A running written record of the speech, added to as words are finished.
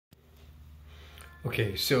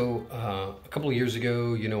Okay, so a couple of years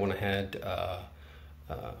ago, when I had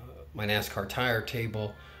my NASCAR tire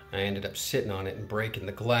table, I ended up sitting on it and breaking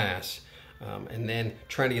the glass. And then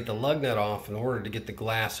trying to get the lug nut off. In order to get the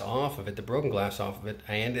glass off of it, the broken glass off of it,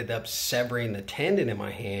 I ended up severing the tendon in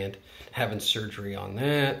my hand, having surgery on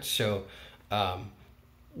that. So, a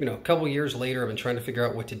couple of years later, I've been trying to figure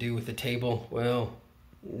out what to do with the table. Well,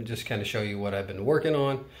 just kind of show you what I've been working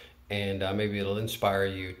on, and maybe it'll inspire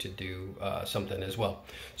you to do something as well.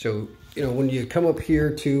 So, when you come up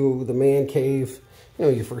here to the man cave,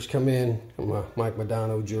 you first come in, my Mike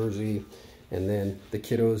Modano jersey, and then the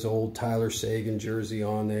kiddo's old Tyler Sagan jersey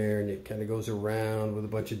on there, and it kind of goes around with a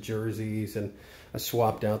bunch of jerseys. And I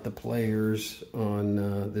swapped out the players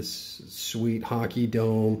on this sweet hockey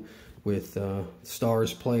dome with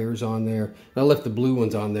Stars players on there. And I left the blue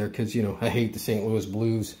ones on there because, I hate the St. Louis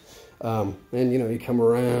Blues. And, you come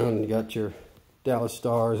around and you got your Dallas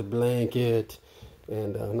Stars blanket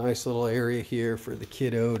and a nice little area here for the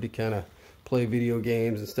kiddo to kind of play video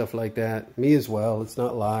games and stuff like that. Me as well. It's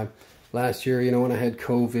not live. Last year, when I had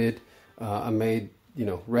COVID, I made,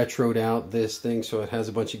 retroed out this thing so it has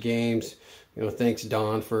a bunch of games. Thanks,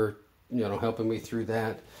 Don, for, helping me through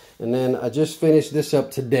that. And then I just finished this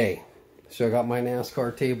up today. So I got my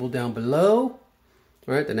NASCAR table down below. All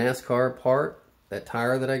right, the NASCAR part, that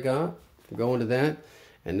tire that I got, I'm going to that.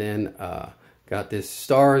 And then got this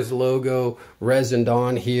Stars logo resined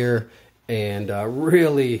on here. And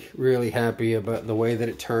really, really happy about the way that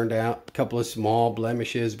it turned out. A couple of small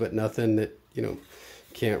blemishes, but nothing that,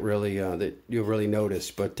 can't really, that you'll really notice.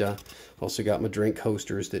 But also got my drink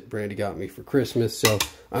coasters that Brandy got me for Christmas. So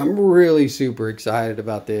I'm really super excited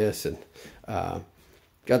about this. And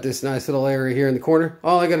got this nice little area here in the corner.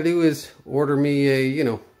 All I got to do is order me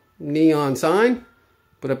a, neon sign.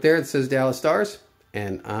 Put up there it says Dallas Stars.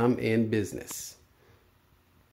 And I'm in business.